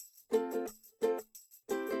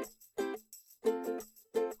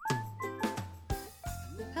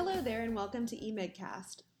Hello there and welcome to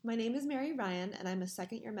eMedCast. My name is Mary Ryan and I'm a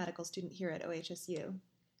second-year medical student here at OHSU.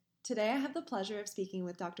 Today I have the pleasure of speaking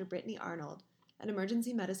with Dr. Brittany Arnold, an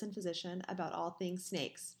emergency medicine physician about all things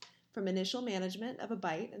snakes, from initial management of a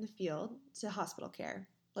bite in the field to hospital care.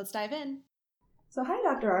 Let's dive in. So hi,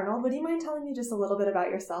 Dr. Arnold. Would you mind telling me just a little bit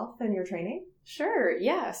about yourself and your training? Sure,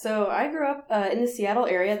 yeah. So I grew up in the Seattle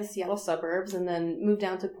area, the Seattle suburbs, and then moved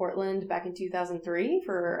down to Portland back in 2003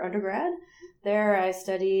 for undergrad. There I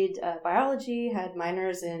studied biology, had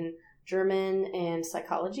minors in German and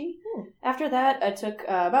psychology. After that, I took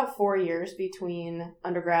about 4 years between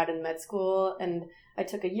undergrad and med school, and I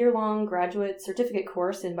took a year-long graduate certificate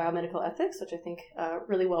course in biomedical ethics, which I think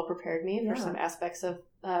really well prepared me for some aspects of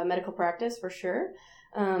medical practice, for sure.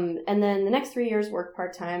 And then the next 3 years worked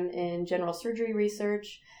part-time in general surgery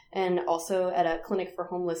research and also at a clinic for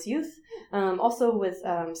homeless youth, also with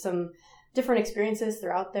some different experiences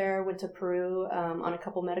throughout there. Went to Peru on a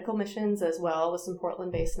couple medical missions as well with some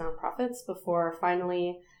Portland-based nonprofits before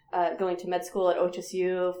finally going to med school at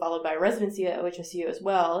OHSU, followed by residency at OHSU as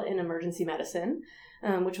well in emergency medicine,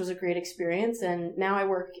 which was a great experience. And now I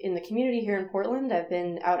work in the community here in Portland. I've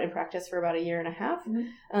been out in practice for about a year and a half.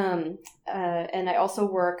 And I also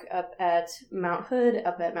work up at Mount Hood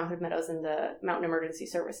Meadows in the Mountain Emergency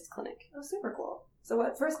Services Clinic. Oh, super cool. So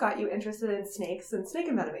what first got you interested in snakes and snake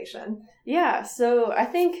envenomation? Yeah, so I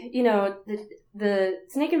think, the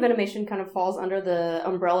snake envenomation kind of falls under the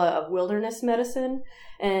umbrella of wilderness medicine.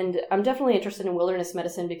 And I'm definitely interested in wilderness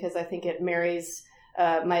medicine because I think it marries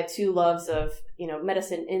my two loves of,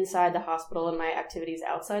 medicine inside the hospital and my activities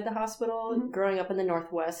outside the hospital. Mm-hmm. Growing up in the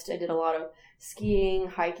Northwest, I did a lot of skiing,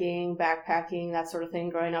 hiking, backpacking, that sort of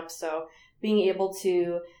thing growing up. So being able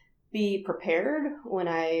to be prepared when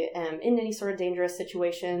I am in any sort of dangerous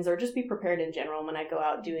situations, or just be prepared in general when I go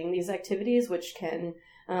out doing these activities, which can,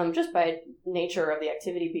 just by nature of the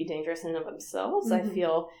activity, be dangerous in and of themselves.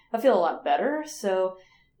 Mm-hmm. I feel a lot better. So,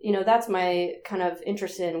 that's my kind of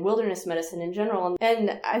interest in wilderness medicine in general.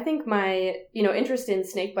 And I think my, interest in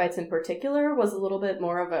snake bites in particular was a little bit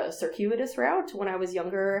more of a circuitous route. When I was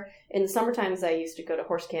younger, in the summer times, I used to go to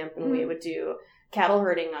horse camp and we would do cattle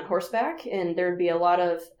herding on horseback, and there would be a lot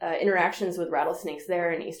of interactions with rattlesnakes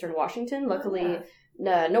there in eastern Washington. Luckily,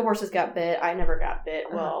 no horses got bit. I never got bit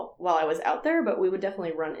while I was out there, but we would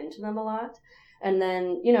definitely run into them a lot. And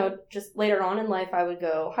then, just later on in life, I would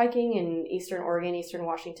go hiking in eastern Oregon, eastern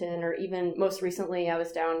Washington, or even most recently, I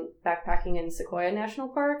was down backpacking in Sequoia National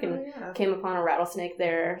Park and came upon a rattlesnake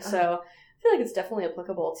there. So I feel like it's definitely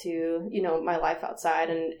applicable to, my life outside,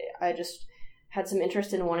 and I just had some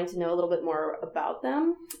interest in wanting to know a little bit more about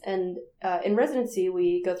them. And in residency,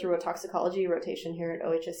 we go through a toxicology rotation here at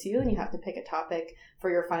OHSU, and you have to pick a topic for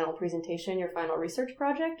your final presentation, your final research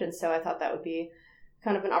project. And so I thought that would be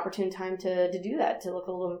kind of an opportune time to do that, to look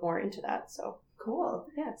a little bit more into that. So cool.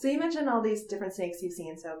 Yeah. So you mentioned all these different snakes you've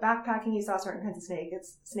seen. So backpacking, you saw certain kinds of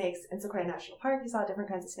snakes. In Sequoia National Park, you saw different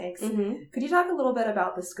kinds of snakes. Mm-hmm. Could you talk a little bit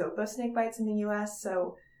about the scope of snake bites in the U.S.?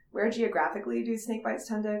 So where geographically do snake bites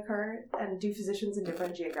tend to occur? And do physicians in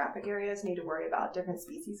different geographic areas need to worry about different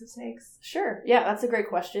species of snakes? Sure. Yeah, that's a great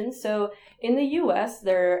question. So in the U.S.,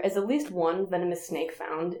 there is at least one venomous snake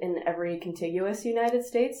found in every contiguous United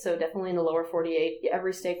States. So definitely in the lower 48,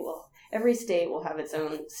 every state will have its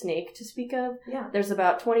own snake to speak of. Yeah. There's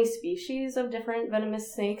about 20 species of different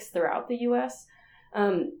venomous snakes throughout the U.S.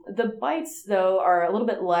 The bites, though, are a little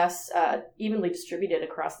bit less evenly distributed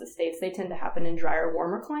across the states. They tend to happen in drier,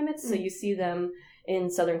 warmer climates. So you see them in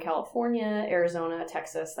Southern California, Arizona,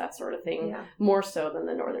 Texas, that sort of thing, more so than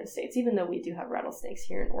the northern states, even though we do have rattlesnakes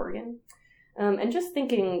here in Oregon. And just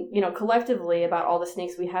thinking, collectively about all the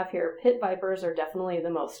snakes we have here, pit vipers are definitely the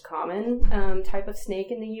most common type of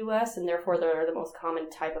snake in the U.S., and therefore they're the most common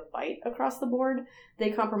type of bite across the board.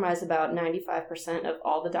 They comprise about 95% of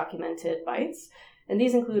all the documented bites. And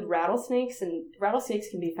these include rattlesnakes, and rattlesnakes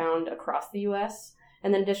can be found across the U.S.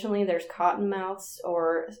 And then additionally, there's cottonmouths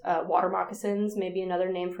or water moccasins, maybe another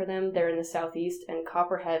name for them. They're in the southeast, and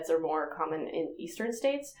copperheads are more common in eastern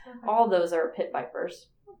states. Okay. All those are pit vipers.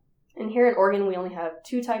 And here in Oregon, we only have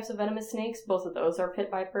two types of venomous snakes. Both of those are pit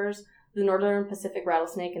vipers, the northern Pacific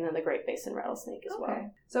rattlesnake and then the Great Basin rattlesnake as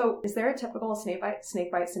well. So is there a typical snake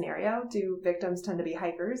bite scenario? Do victims tend to be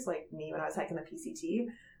hikers, like me when I was hiking the PCT?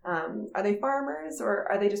 Are they farmers,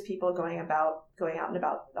 or are they just people going out and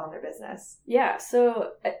about on their business? Yeah,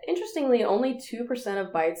 so interestingly, only 2%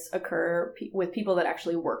 of bites occur with people that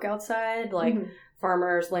actually work outside, like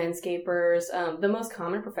farmers, landscapers. The most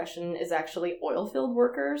common profession is actually oil field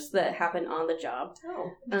workers that happen on the job.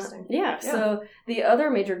 Oh, interesting. So the other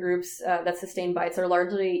major groups that sustain bites are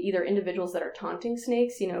largely either individuals that are taunting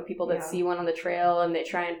snakes, people that see one on the trail and they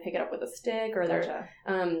try and pick it up with a stick, or they're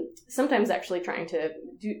sometimes actually trying to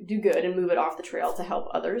do good and move it off the trail to help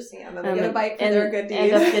others. Yeah, and then they get a bite for their good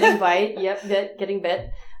deeds. End up getting bite. Yep, getting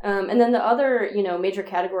bit. And then the other, major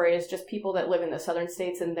category is just people that live in the southern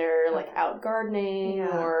states and they're like out gardening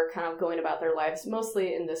or kind of going about their lives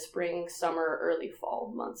mostly in the spring, summer, early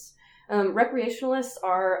fall months. Recreationalists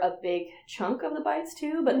are a big chunk of the bites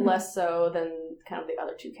too, but less so than kind of the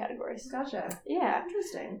other two categories. Gotcha. Yeah.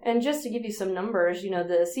 Interesting. And just to give you some numbers, the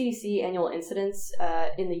CDC annual incidence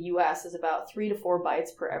in the U.S. is about 3 to 4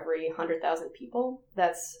 bites per every 100,000 people.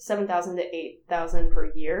 That's 7,000 to 8,000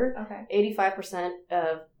 per year. Okay. 85%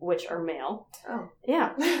 of which are male. Oh.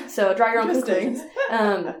 Yeah. So draw your own conclusions.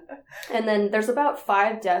 And then there's about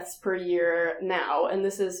 5 deaths per year now, and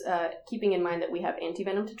this is keeping in mind that we have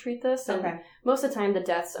antivenom to treat this. And most of the time the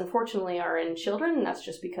deaths, unfortunately, are in children, and that's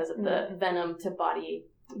just because of the venom to body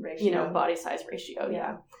ratio. Body size ratio.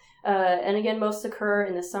 Yeah. And again, most occur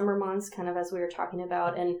in the summer months, kind of as we were talking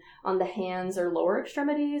about, and on the hands or lower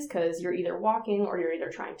extremities, because you're either walking or you're either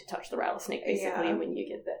trying to touch the rattlesnake, basically, when you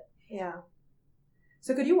get bit. Yeah.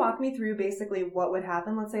 So could you walk me through basically what would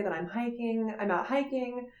happen? Let's say that I'm out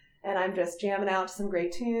hiking, and I'm just jamming out to some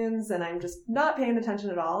great tunes, and I'm just not paying attention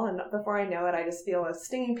at all, and before I know it, I just feel a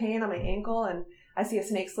stinging pain on my ankle, and I see a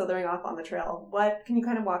snake slithering off on the trail. What can you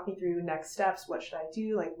kind of walk me through next steps? What should I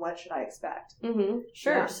do? Like, what should I expect?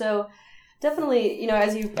 Sure. Yeah. So definitely,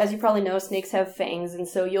 as you probably know, snakes have fangs, and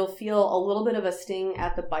so you'll feel a little bit of a sting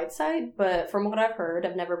at the bite site. But from what I've heard,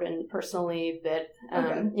 I've never been personally bit.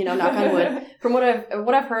 Knock on wood. From what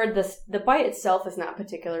I've heard, the bite itself is not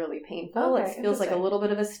particularly painful. It feels like a little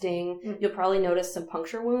bit of a sting. You'll probably notice some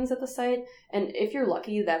puncture wounds at the site, and if you're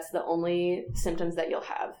lucky, that's the only symptoms that you'll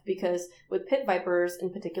have. Because with pit vipers, in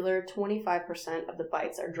particular, 25% of the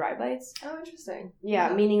bites are dry bites. Oh, interesting.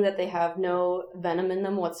 Yeah, meaning that they have no venom in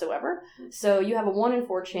them whatsoever. So you have a 1 in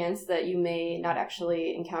 4 chance that you may not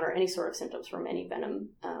actually encounter any sort of symptoms from any venom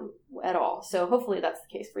at all. So hopefully that's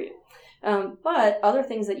the case for you. But other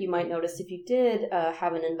things that you might notice if you did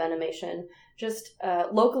have an envenomation, just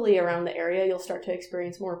locally around the area, you'll start to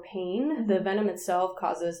experience more pain. The venom itself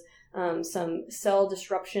causes some cell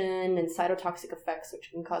disruption and cytotoxic effects, which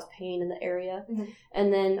can cause pain in the area.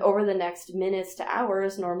 And then over the next minutes to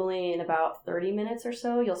hours, normally in about 30 minutes or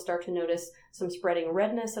so, you'll start to notice some spreading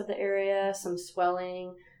redness of the area, some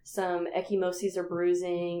swelling, some ecchymoses or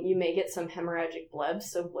bruising. You may get some hemorrhagic blebs,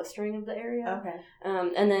 so blistering of the area. Okay.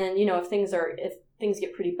 And then, if things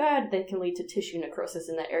get pretty bad, they can lead to tissue necrosis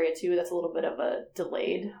in that area too. That's a little bit of a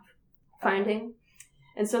delayed finding.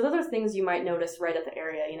 And so those are things you might notice right at the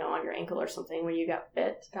area, on your ankle or something when you got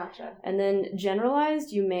bit. Gotcha. And then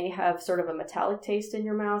generalized, you may have sort of a metallic taste in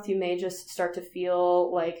your mouth. You may just start to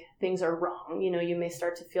feel like things are wrong. You may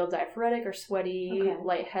start to feel diaphoretic or sweaty,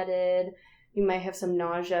 lightheaded. You might have some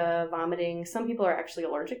nausea, vomiting. Some people are actually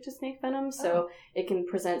allergic to snake venom, so it can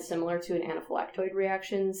present similar to an anaphylactoid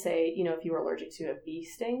reaction, say, if you were allergic to a bee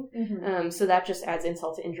sting. So that just adds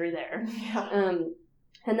insult to injury there. Yeah.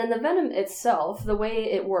 And then the venom itself, the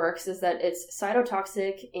way it works is that it's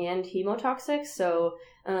cytotoxic and hemotoxic, so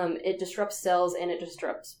it disrupts cells and it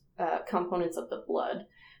disrupts components of the blood.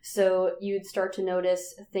 So you'd start to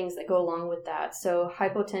notice things that go along with that. So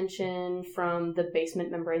hypotension from the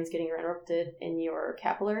basement membranes getting interrupted in your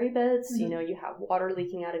capillary beds. You have water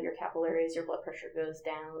leaking out of your capillaries, your blood pressure goes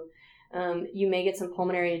down. You may get some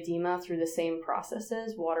pulmonary edema through the same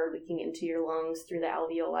processes, water leaking into your lungs, through the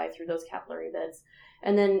alveoli, through those capillary beds.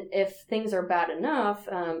 And then if things are bad enough,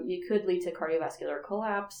 you could lead to cardiovascular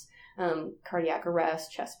collapse, cardiac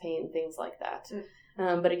arrest, chest pain, things like that.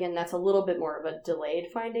 But again, that's a little bit more of a delayed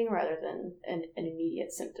finding rather than an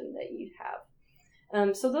immediate symptom that you'd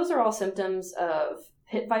have. So those are all symptoms of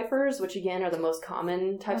pit vipers, which again are the most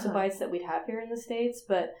common types of bites that we'd have here in the States.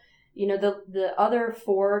 But the other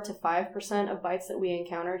 4 to 5% of bites that we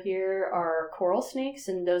encounter here are coral snakes,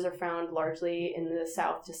 and those are found largely in the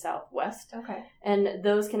south to southwest. Okay. And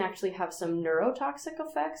those can actually have some neurotoxic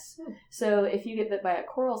effects. So if you get bit by a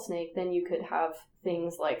coral snake, then you could have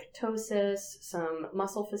things like ptosis, some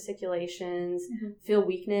muscle fasciculations, feel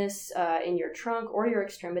weakness in your trunk or your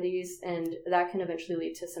extremities, and that can eventually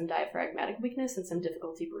lead to some diaphragmatic weakness and some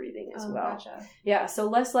difficulty breathing as well. Gotcha. Yeah, so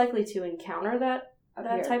less likely to encounter that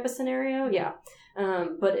type of scenario,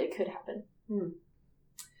 but it could happen.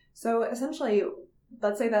 So essentially,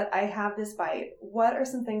 let's say that I have this bite. What are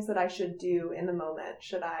some things that I should do in the moment?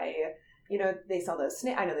 Should I, they sell those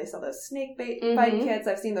I know they sell those snake bite Mm-hmm. kits.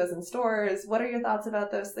 I've seen those in stores. What are your thoughts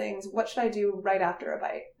about those things? What should I do right after a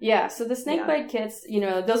bite? Yeah, so the snake bite kits,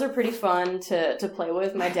 those are pretty fun to play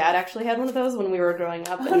with. My dad actually had one of those when we were growing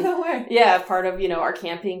up. Oh, no way. Yeah, part of, our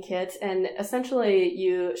camping kit. And essentially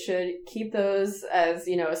you should keep those as,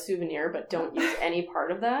 a souvenir, but don't use any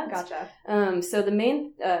part of that. Gotcha. So the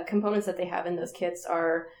main components that they have in those kits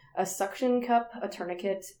are a suction cup, a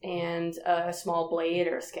tourniquet, and a small blade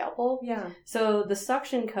or a scalpel. Yeah. So the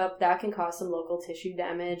suction cup, that can cause some local tissue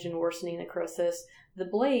damage and worsening necrosis. The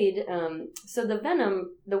blade, so the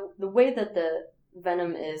venom, the way that the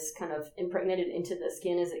venom is kind of impregnated into the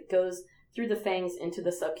skin is it goes through the fangs into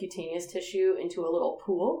the subcutaneous tissue into a little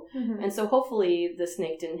pool. Mm-hmm. And so hopefully the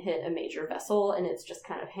snake didn't hit a major vessel and it's just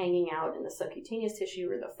kind of hanging out in the subcutaneous tissue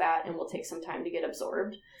or the fat and will take some time to get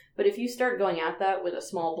absorbed. But if you start going at that with a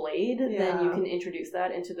small blade, then you can introduce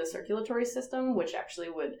that into the circulatory system, which actually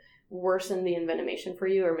would worsen the envenomation for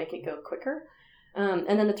you or make it go quicker.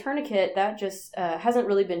 And then the tourniquet, that just hasn't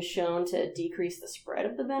really been shown to decrease the spread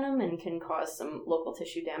of the venom and can cause some local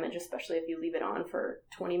tissue damage, especially if you leave it on for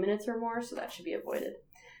 20 minutes or more, so that should be avoided.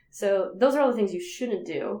 So those are all the things you shouldn't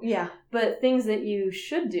do. Yeah. But things that you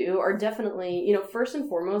should do are definitely, first and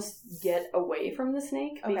foremost, get away from the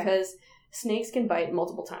snake because snakes can bite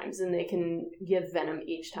multiple times and they can give venom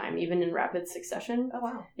each time, even in rapid succession. Oh,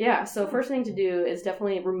 wow. Yeah, so first thing to do is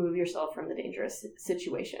definitely remove yourself from the dangerous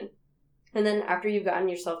situation. And then after you've gotten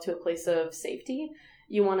yourself to a place of safety,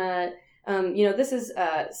 you want to, this is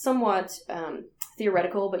somewhat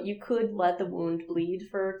theoretical, but you could let the wound bleed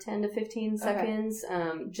for 10 to 15 seconds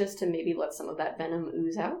just to maybe let some of that venom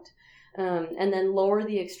ooze out. And then lower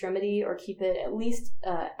the extremity or keep it at least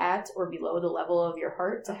at or below the level of your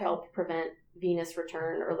heart to help prevent venous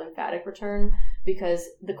return or lymphatic return, because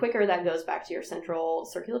the quicker that goes back to your central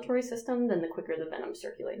circulatory system, then the quicker the venom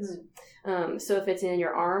circulates. So if it's in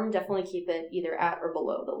your arm, definitely keep it either at or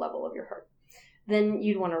below the level of your heart. Then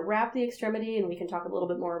you'd want to wrap the extremity, and we can talk a little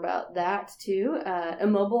bit more about that too.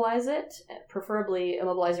 Immobilize it, preferably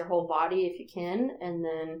immobilize your whole body if you can, and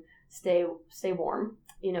then stay warm.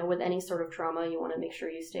 With any sort of trauma, you want to make sure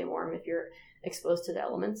you stay warm if you're exposed to the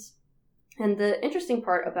elements. And the interesting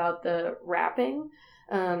part about the wrapping,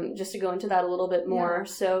 just to go into that a little bit more,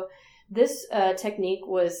 so this technique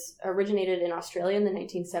was originated in Australia in the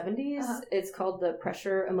 1970s. It's called the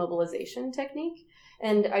pressure immobilization technique.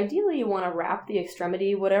 And ideally, you want to wrap the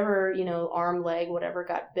extremity, whatever, arm, leg, whatever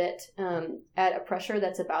got bit, at a pressure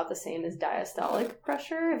that's about the same as diastolic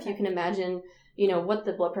pressure. If you can imagine, what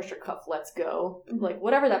the blood pressure cuff lets go, like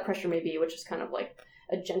whatever that pressure may be, which is kind of like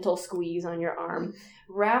a gentle squeeze on your arm.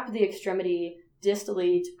 Wrap the extremity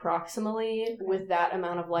distally to proximally with that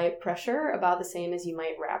amount of light pressure, about the same as you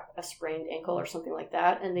might wrap a sprained ankle or something like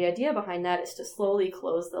that. And the idea behind that is to slowly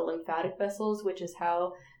close the lymphatic vessels, which is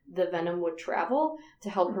how the venom would travel, to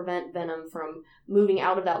help prevent venom from moving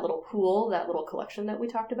out of that little pool, that little collection that we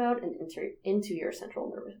talked about, and into your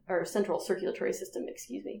central circulatory system,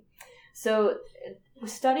 So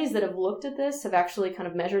studies that have looked at this have actually kind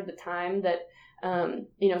of measured the time that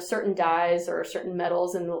certain dyes or certain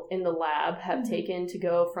metals in the lab have taken to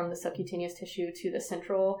go from the subcutaneous tissue to the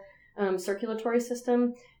central circulatory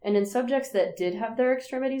system. And in subjects that did have their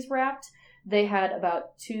extremities wrapped, they had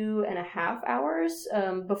about 2.5 hours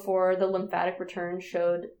before the lymphatic return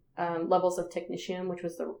showed levels of technetium, which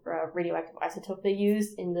was the radioactive isotope they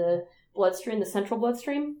used in the bloodstream, the central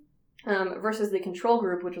bloodstream, versus the control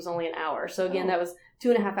group, which was only an hour. So again, that was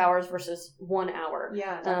 2.5 hours versus 1 hour.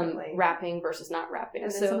 Yeah, definitely. Wrapping versus not wrapping.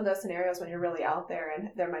 And then some of those scenarios when you're really out there and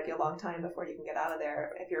there might be a long time before you can get out of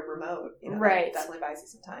there if you're remote, right. That definitely buys you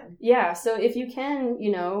some time. Yeah, so if you can,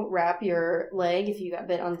 wrap your leg, if you got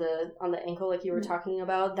bit on the ankle like you were talking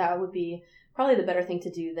about, that would be probably the better thing to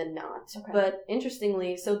do than not. Okay. But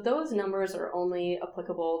interestingly, so those numbers are only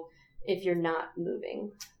applicable if you're not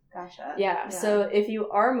moving. Gotcha. Yeah, so if you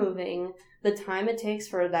are moving, the time it takes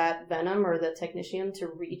for that venom or the technetium to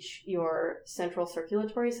reach your central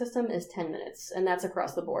circulatory system is 10 minutes, and that's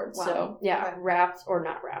across the board. Wow. So, wrapped or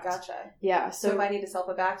not wrapped. Gotcha. Yeah. So if I need to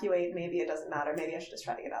self-evacuate, maybe it doesn't matter. Maybe I should just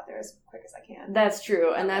try to get out there as quick as I can. That's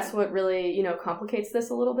true, and that's what really, complicates this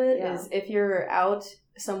a little bit, is if you're out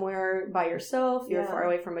somewhere by yourself, you're far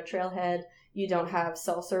away from a trailhead, you don't have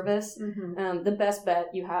cell service, the best bet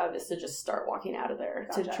you have is to just start walking out of there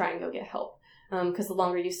to try and go get help. Because the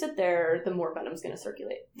longer you sit there, the more venom's going to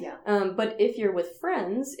circulate. Yeah. But if you're with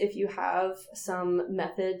friends, if you have some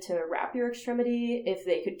method to wrap your extremity, if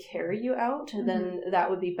they could carry you out, then that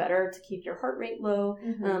would be better to keep your heart rate low,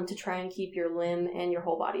 to try and keep your limb and your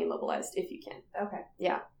whole body immobilized if you can. Okay.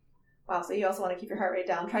 Yeah. Wow, so you also want to keep your heart rate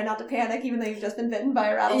down. Try not to panic even though you've just been bitten by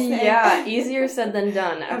a rattlesnake. Yeah, easier said than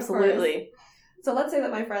done. Absolutely. So let's say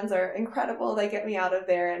that my friends are incredible. They get me out of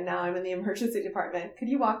there and now I'm in the emergency department. Could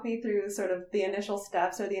you walk me through sort of the initial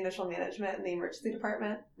steps or the initial management in the emergency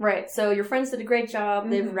department? Right. So your friends did a great job.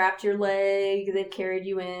 Mm-hmm. They've wrapped your leg. They've carried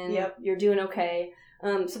you in. Yep. You're doing okay.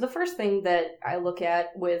 So the first thing that I look at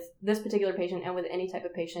with this particular patient and with any type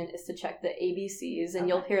of patient is to check the ABCs. And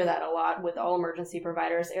you'll hear that a lot with all emergency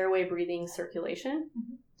providers: airway, breathing, circulation.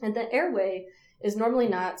 Mm-hmm. And the airway is normally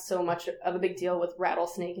not so much of a big deal with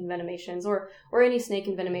rattlesnake envenomations or any snake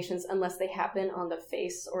envenomations unless they happen on the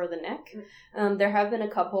face or the neck. There have been a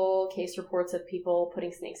couple case reports of people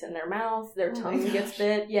putting snakes in their mouth, their tongue gets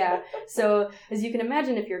bit. Yeah. So as you can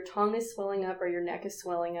imagine, if your tongue is swelling up or your neck is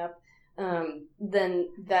swelling up, then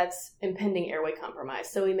that's impending airway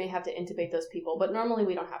compromise. So we may have to intubate those people, but normally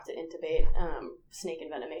we don't have to intubate snake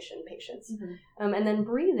envenomation patients. Mm-hmm. And then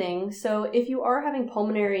breathing. So if you are having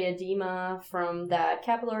pulmonary edema from that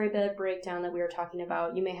capillary bed breakdown that we were talking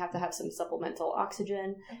about, you may have to have some supplemental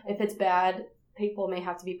oxygen. Okay. If it's bad, people may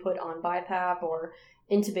have to be put on BiPAP or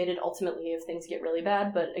intubated ultimately if things get really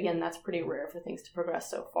bad, but again, that's pretty rare for things to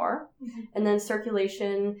progress so far. Mm-hmm. And then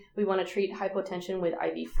circulation, we want to treat hypotension with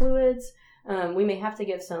IV fluids. We may have to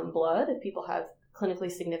give some blood if people have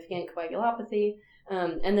clinically significant coagulopathy.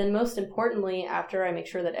 And then most importantly, after I make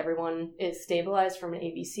sure that everyone is stabilized from an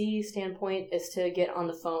ABC standpoint, is to get on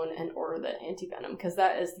the phone and order the antivenom, because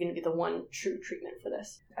that is going to be the one true treatment for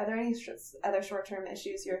this. Are there any other short-term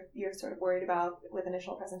issues you're sort of worried about with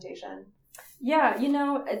initial presentation? Yeah,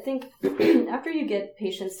 I think after you get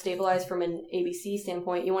patients stabilized from an ABC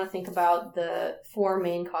standpoint, you want to think about the 4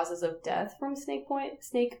 main causes of death from snake bite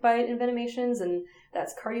envenomations, and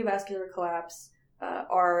that's cardiovascular collapse,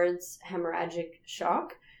 ARDS, hemorrhagic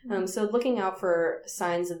shock. So looking out for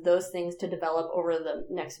signs of those things to develop over the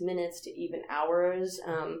next minutes to even hours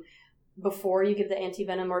before you give the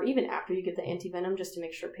antivenom or even after you give the antivenom, just to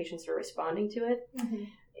make sure patients are responding to it. Mm-hmm.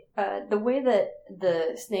 The way that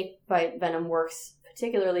the snake bite venom works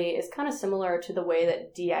particularly is kind of similar to the way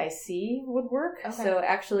that DIC would work. Okay. So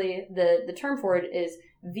actually the term for it is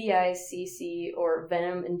VICC, or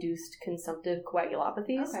venom-induced consumptive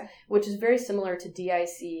coagulopathies, which is very similar to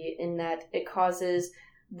DIC in that it causes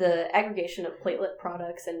the aggregation of platelet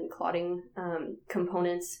products and clotting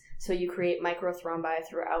components, so you create microthrombi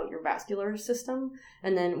throughout your vascular system.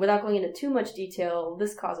 And then without going into too much detail,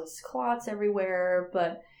 this causes clots everywhere,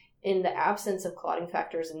 but in the absence of clotting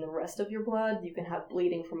factors in the rest of your blood, you can have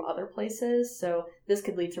bleeding from other places. So this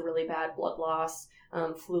could lead to really bad blood loss,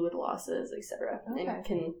 fluid losses, etc., and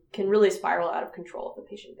can really spiral out of control if the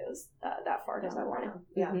patient goes that far down the line.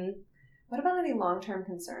 Yeah. Mm-hmm. What about any long-term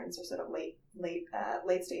concerns or sort of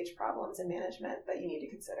late stage problems in management that you need to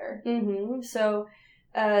consider? Mm-hmm. So,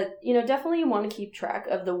 definitely you want to keep track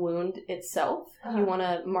of the wound itself. Uh-huh. You want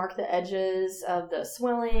to mark the edges of the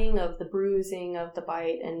swelling, of the bruising, of the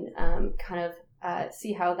bite, and kind of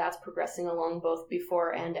see how that's progressing along both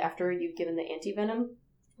before and after you've given the antivenom.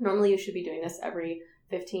 Normally you should be doing this every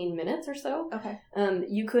 15 minutes or so. Okay.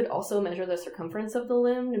 You could also measure the circumference of the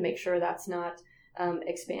limb to make sure that's not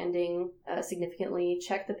expanding significantly.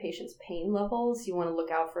 Check the patient's pain levels. You want to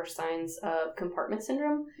look out for signs of compartment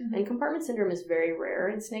syndrome. Mm-hmm. And compartment syndrome is very rare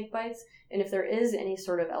in snake bites. And if there is any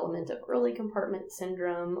sort of element of early compartment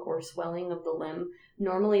syndrome or swelling of the limb,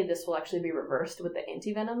 normally this will actually be reversed with the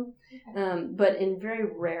antivenom. Okay. But in very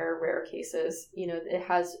rare cases, it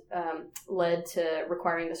has led to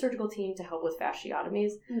requiring the surgical team to help with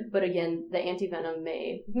fasciotomies. Mm-hmm. But again, the antivenom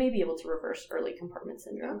may be able to reverse early compartment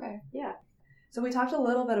syndrome. Okay. Yeah. So we talked a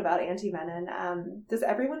little bit about antivenin. Does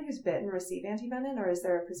everyone who's bitten receive antivenin, or is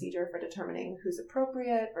there a procedure for determining who's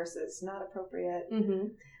appropriate versus not appropriate? Mm-hmm.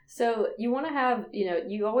 So you want to have,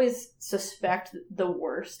 you always suspect the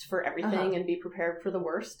worst for everything and be prepared for the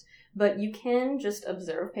worst, but you can just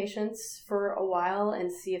observe patients for a while and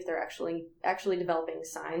see if they're actually developing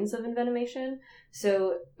signs of envenomation.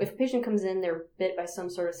 So if a patient comes in, they're bit by some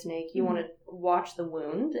sort of snake, you want to watch the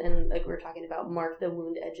wound, and like we were talking about, mark the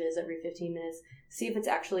wound edges every 15 minutes, see if it's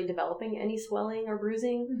actually developing any swelling or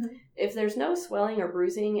bruising. Mm-hmm. If there's no swelling or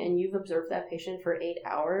bruising and you've observed that patient for 8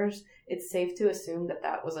 hours, it's safe to assume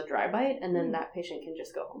that was a dry bite, and then that patient can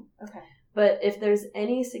just go home. Okay. But if there's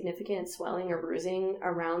any significant swelling or bruising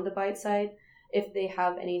around the bite site, if they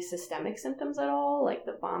have any systemic symptoms at all, like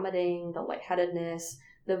the vomiting, the lightheadedness,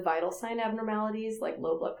 the vital sign abnormalities like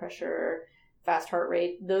low blood pressure, fast heart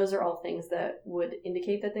rate, those are all things that would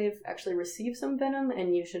indicate that they've actually received some venom,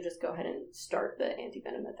 and you should just go ahead and start the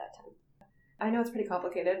antivenom at that time. I know it's pretty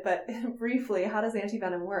complicated, but briefly, how does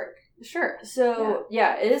antivenom work? Sure. So,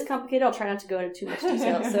 yeah, it is complicated. I'll try not to go into too much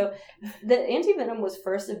detail. So, the antivenom was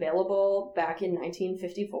first available back in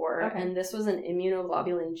 1954, and this was an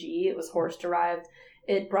immunoglobulin G. It was horse-derived.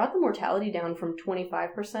 It brought the mortality down from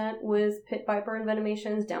 25% with pit viper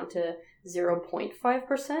envenomations down to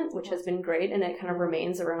 0.5%, which has been great, and it kind of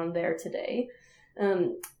remains around there today.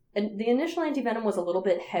 And the initial antivenom was a little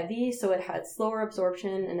bit heavy, so it had slower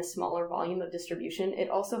absorption and a smaller volume of distribution. It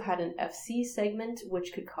also had an FC segment,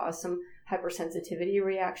 which could cause some hypersensitivity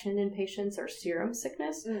reaction in patients or serum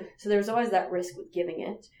sickness. So there was always that risk with giving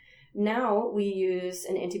it. Now we use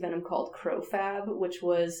an antivenom called Crofab, which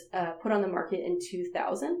was put on the market in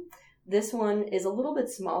 2000. This one is a little bit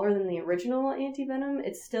smaller than the original antivenom.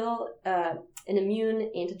 It's still an immune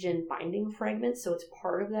antigen binding fragment, so it's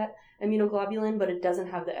part of that immunoglobulin, but it doesn't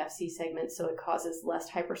have the FC segment, so it causes less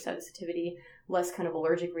hypersensitivity, less kind of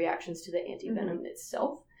allergic reactions to the antivenom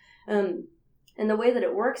itself. And the way that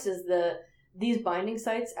it works is these binding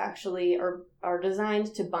sites actually are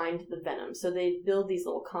designed to bind the venom. So they build these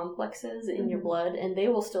little complexes in your blood, and they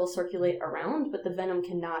will still circulate around, but the venom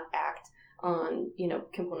cannot act on,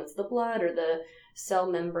 components of the blood or the cell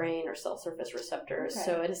membrane or cell surface receptors. Okay.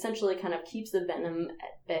 So it essentially kind of keeps the venom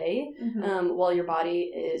at bay while your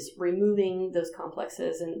body is removing those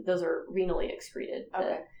complexes, and those are renally excreted.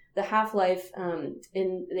 Okay. The half-life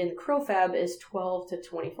in Crofab is 12 to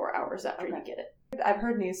 24 hours after you get it. I've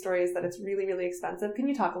heard news stories that it's really, really expensive. Can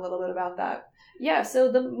you talk a little bit about that? Yeah,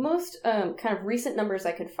 so the most kind of recent numbers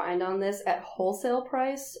I could find on this at wholesale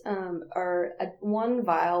price are one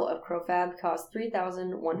vial of Crofab costs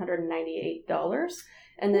 $3,198.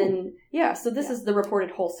 And then, so this is the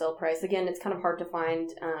reported wholesale price. Again, it's kind of hard to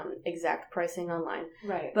find exact pricing online.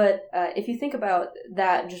 Right. But if you think about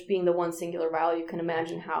that just being the one singular vial, you can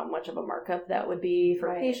imagine how much of a markup that would be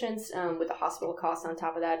for patients with the hospital costs on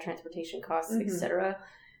top of that, transportation costs, etc.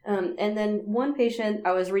 And then one patient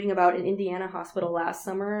I was reading about in Indiana Hospital last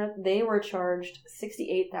summer, they were charged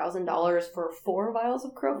 $68,000 for 4 vials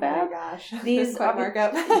of Crofab. Oh my gosh. These quite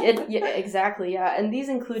markup. Exactly, yeah. And these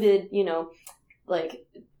included, like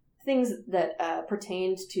things that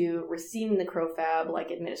pertained to receiving the Crofab,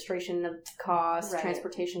 like administration of costs,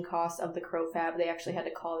 transportation costs of the Crofab. They actually had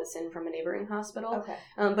to call this in from a neighboring hospital. Okay.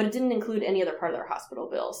 But it didn't include any other part of their hospital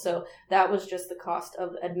bill. So that was just the cost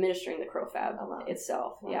of administering the Crofab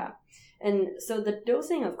itself. Wow. Yeah. And so the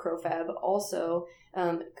dosing of Crofab also,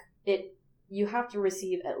 you have to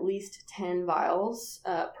receive at least 10 vials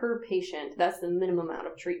per patient. That's the minimum amount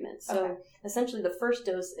of treatment. So essentially the first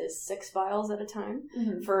dose is 6 vials at a time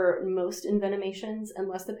for most envenomations,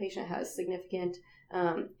 unless the patient has significant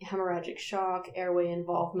hemorrhagic shock, airway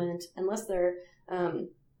involvement. Unless they're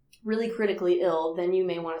really critically ill, then you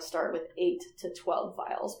may want to start with 8 to 12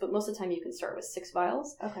 vials. But most of the time you can start with 6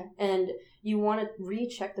 vials. Okay. And you want to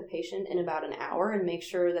recheck the patient in about an hour and make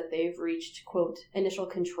sure that they've reached, quote, initial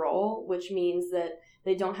control, which means that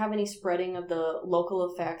they don't have any spreading of the local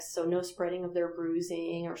effects, so no spreading of their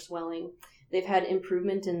bruising or swelling. They've had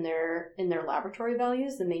improvement in their laboratory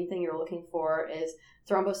values. The main thing you're looking for is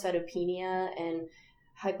thrombocytopenia and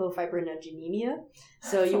hypofibrinogenemia.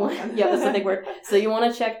 So you want, that's a big word. So you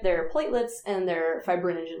want to check their platelets and their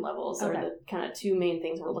fibrinogen levels are the kind of 2 main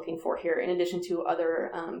things we're looking for here, in addition to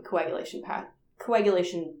other coagulation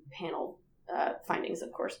panel findings,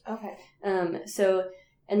 of course. Okay.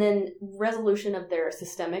 And then resolution of their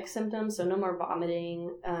systemic symptoms, so no more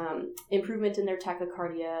vomiting, improvement in their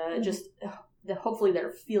tachycardia, just hopefully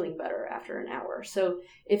they're feeling better after an hour. So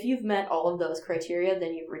if you've met all of those criteria,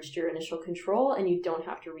 then you've reached your initial control and you don't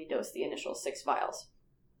have to redose the initial 6 vials.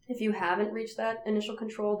 If you haven't reached that initial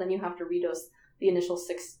control, then you have to redose the initial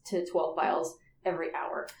 6 to 12 vials every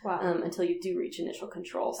hour until you do reach initial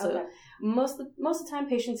control. So most of the time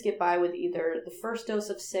patients get by with either the first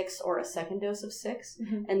dose of 6 or a second dose of 6,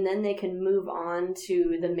 and then they can move on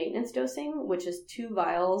to the maintenance dosing, which is 2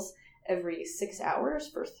 vials every 6 hours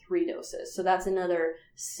for 3 doses. So that's another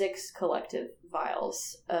 6 collective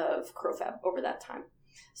vials of Crofab over that time.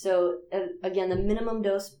 So again, the minimum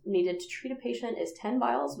dose needed to treat a patient is 10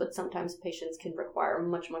 vials, but sometimes patients can require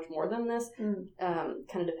much, much more than this,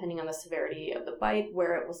 kind of depending on the severity of the bite,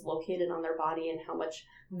 where it was located on their body, and how much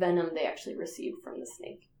venom they actually received from the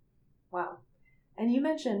snake. Wow. And you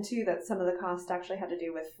mentioned, too, that some of the cost actually had to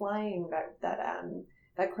do with flying that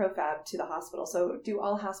that CroFab to the hospital. So do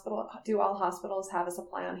all hospitals have a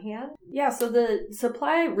supply on hand? Yeah, so the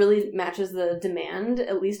supply really matches the demand,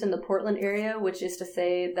 at least in the Portland area, which is to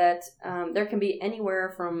say that there can be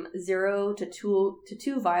anywhere from 0 to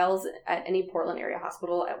 2 vials at any Portland area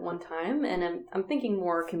hospital at one time. And I'm thinking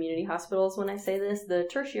more community hospitals when I say this. The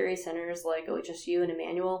tertiary centers like OHSU and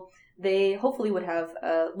Emmanuel, they hopefully would have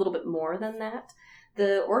a little bit more than that.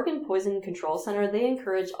 The Oregon Poison Control Center, they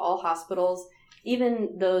encourage all hospitals,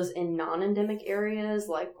 even those in non-endemic areas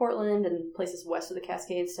like Portland and places west of the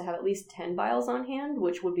Cascades, to have at least 10 vials on hand,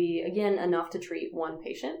 which would be, again, enough to treat one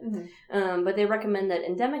patient. Mm-hmm. But they recommend that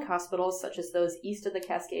endemic hospitals, such as those east of the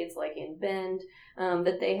Cascades, like in Bend,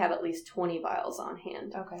 that they have at least 20 vials on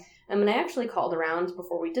hand. Okay. And I actually called around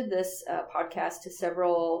before we did this podcast to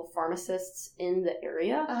several pharmacists in the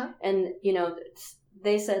area, and,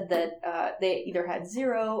 they said that they either had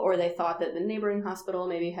 0 or they thought that the neighboring hospital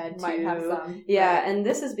maybe had 2. Might have some. Yeah, right. And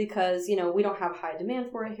this is because, we don't have high demand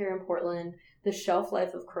for it here in Portland. The shelf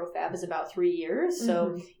life of CroFab is about 3 years.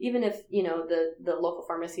 So even if, the local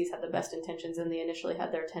pharmacies had the best intentions and they initially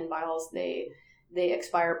had their 10 vials, they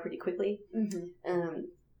expire pretty quickly.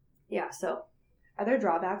 So. Are there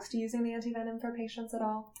drawbacks to using the antivenom for patients at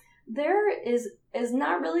all? There is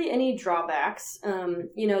not really any drawbacks.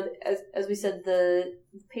 As we said, the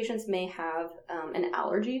patients may have an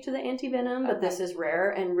allergy to the antivenom, but this is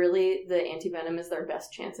rare, and really the antivenom is their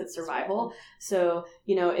best chance at survival. Right. So,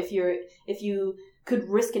 if you could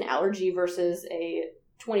risk an allergy versus a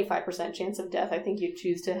 25% chance of death, I think you'd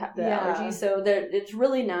choose to have the allergy. So it's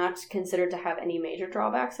really not considered to have any major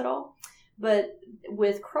drawbacks at all. But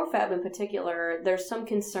with CroFab in particular, there's some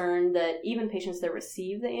concern that even patients that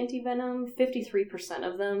receive the antivenom,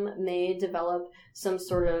 53% of them may develop some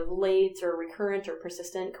sort of late or recurrent or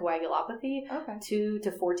persistent coagulopathy 2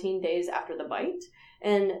 to 14 days after the bite.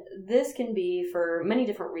 And this can be for many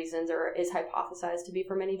different reasons, or is hypothesized to be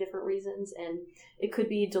for many different reasons. And it could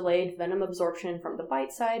be delayed venom absorption from the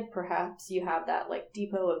bite side. Perhaps you have that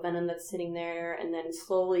depot of venom that's sitting there and then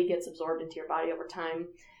slowly gets absorbed into your body over time.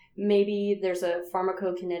 Maybe there's a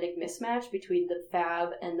pharmacokinetic mismatch between the fab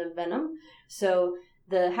and the venom. So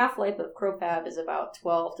the half-life of CroFab is about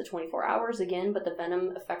 12 to 24 hours again, but the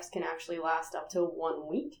venom effects can actually last up to 1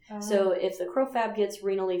 week. So if the CroFab gets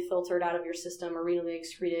renally filtered out of your system or renally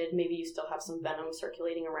excreted, maybe you still have some venom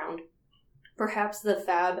circulating around. Perhaps the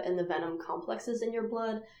fab and the venom complexes in your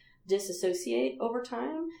blood disassociate over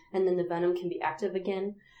time, and then the venom can be active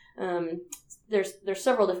again. There's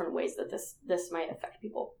several different ways that this might affect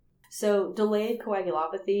people. So delayed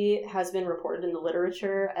coagulopathy has been reported in the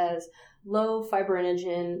literature as low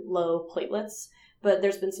fibrinogen, low platelets, but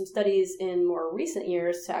there's been some studies in more recent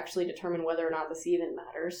years to actually determine whether or not this even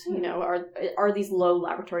matters. Are these low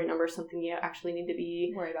laboratory numbers something you actually need to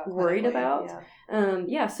be worried about?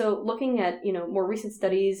 Yeah. So looking at, more recent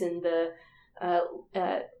studies in the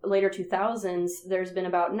later 2000s, there's been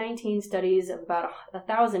about 19 studies of about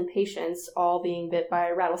 1,000 patients all being bit by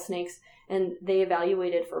rattlesnakes, and they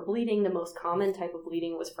evaluated for bleeding. The most common type of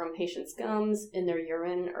bleeding was from patients' gums, in their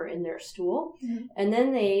urine, or in their stool. And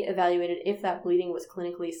then they evaluated if that bleeding was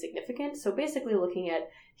clinically significant. So basically looking at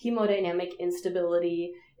hemodynamic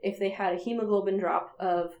instability, if they had a hemoglobin drop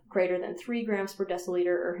of greater than 3 grams per deciliter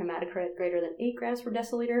or hematocrit greater than 8 grams per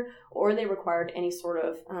deciliter, or they required any sort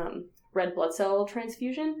of red blood cell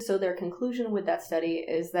transfusion. So their conclusion with that study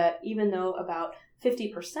is that even though about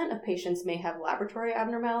 50% of patients may have laboratory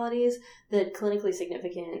abnormalities, that clinically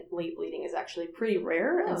significant late bleeding is actually pretty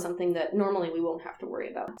rare and something that normally we won't have to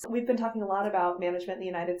worry about. We've been talking a lot about management in the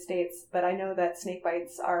United States, but I know that snake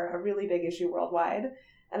bites are a really big issue worldwide.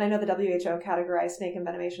 And I know the WHO categorized snake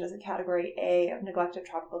envenomation as a category A of neglected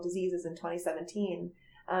tropical diseases in 2017.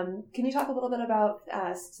 Can you talk a little bit about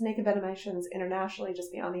snake envenomations internationally,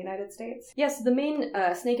 just beyond the United States? Yes, the main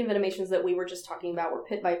snake envenomations that we were just talking about were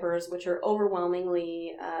pit vipers, which are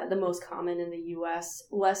overwhelmingly the most common in the U.S.,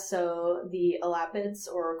 less so the elapids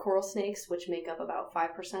or coral snakes, which make up about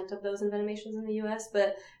 5% of those envenomations in the U.S.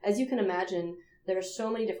 But as you can imagine, there are so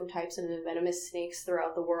many different types of venomous snakes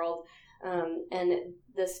throughout the world. And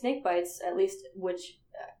the snake bites, at least, which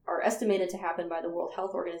are estimated to happen by the World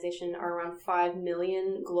Health Organization, are around 5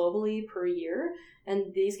 million globally per year.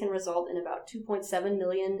 And these can result in about 2.7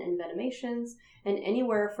 million envenomations and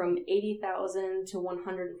anywhere from 80,000 to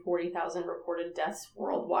 140,000 reported deaths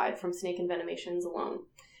worldwide from snake envenomations alone.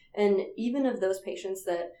 And even of those patients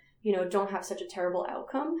that don't have such a terrible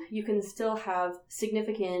outcome, you can still have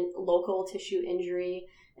significant local tissue injury,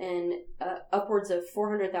 and upwards of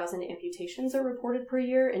 400,000 amputations are reported per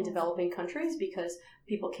year in developing countries because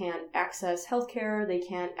people can't access healthcare, they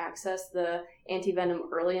can't access the antivenom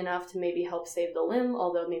early enough to maybe help save the limb,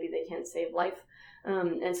 although maybe they can't save life.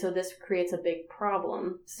 And so this creates a big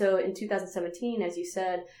problem. So in 2017, as you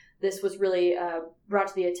said, this was really brought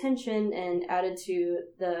to the attention and added to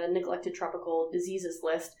the neglected tropical diseases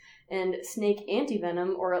list. And snake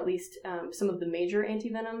antivenom, or at least some of the major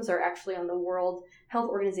antivenoms, are actually on the World Health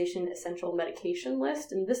Organization Essential Medication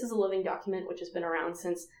list. And this is a living document which has been around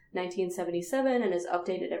since 1977 and is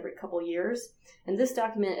updated every couple years. And this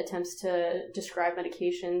document attempts to describe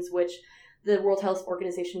medications which the World Health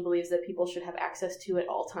Organization believes that people should have access to at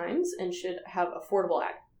all times and should have affordable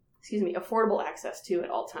access to at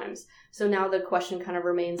all times. So now the question kind of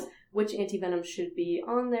remains, which antivenoms should be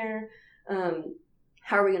on there?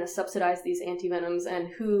 How are we going to subsidize these antivenoms, and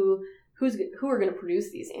who are going to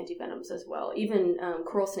produce these antivenoms as well? Even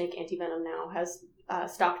coral snake antivenom now has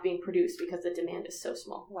stopped being produced because the demand is so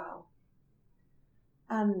small. Wow.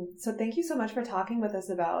 So thank you so much for talking with us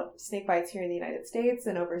about snake bites here in the United States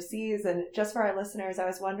and overseas. And just for our listeners, I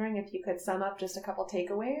was wondering if you could sum up just a couple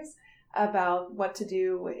takeaways about what to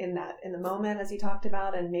do in the moment, as you talked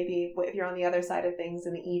about, and maybe if you're on the other side of things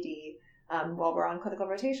in the ED, while we're on clinical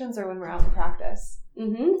rotations or when we're out in practice.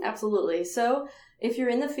 Absolutely. So if you're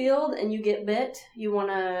in the field and you get bit, you want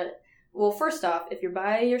to, well, first off, if you're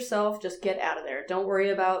by yourself, just get out of there. Don't worry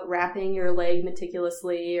about wrapping your leg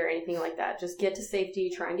meticulously or anything like that. Just get to safety,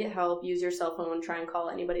 try and get help, use your cell phone, try and call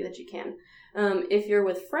anybody that you can. If you're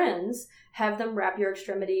with friends, have them wrap your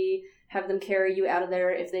extremity, have them carry you out of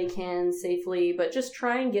there if they can safely, but just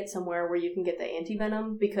try and get somewhere where you can get the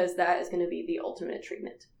antivenom, because that is going to be the ultimate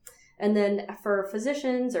treatment. And then for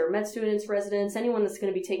physicians or med students, residents, anyone that's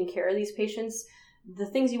going to be taking care of these patients, the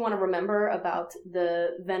things you want to remember about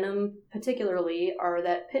the venom particularly are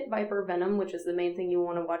that pit viper venom, which is the main thing you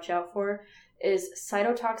want to watch out for, is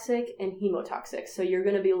cytotoxic and hemotoxic. So you're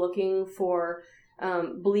going to be looking for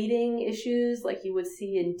bleeding issues like you would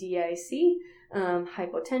see in DIC,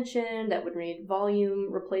 hypotension that would need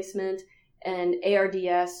volume replacement, and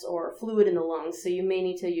ARDS or fluid in the lungs. So you may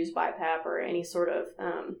need to use BiPAP or any sort of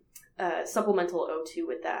supplemental O2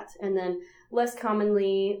 with that. And then less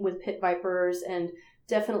commonly with pit vipers, and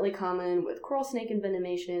definitely common with coral snake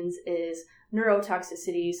envenomations, is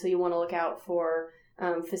neurotoxicity. So you want to look out for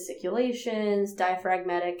fasciculations,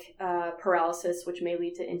 diaphragmatic paralysis, which may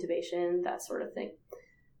lead to intubation, that sort of thing.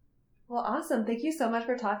 Well, awesome. Thank you so much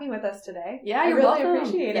for talking with us today. Yeah, you're welcome. I really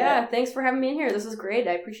appreciate it. Yeah, thanks for having me in here. This was great.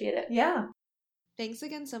 I appreciate it. Yeah. Thanks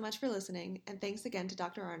again so much for listening, and thanks again to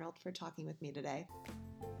Dr. Arnold for talking with me today.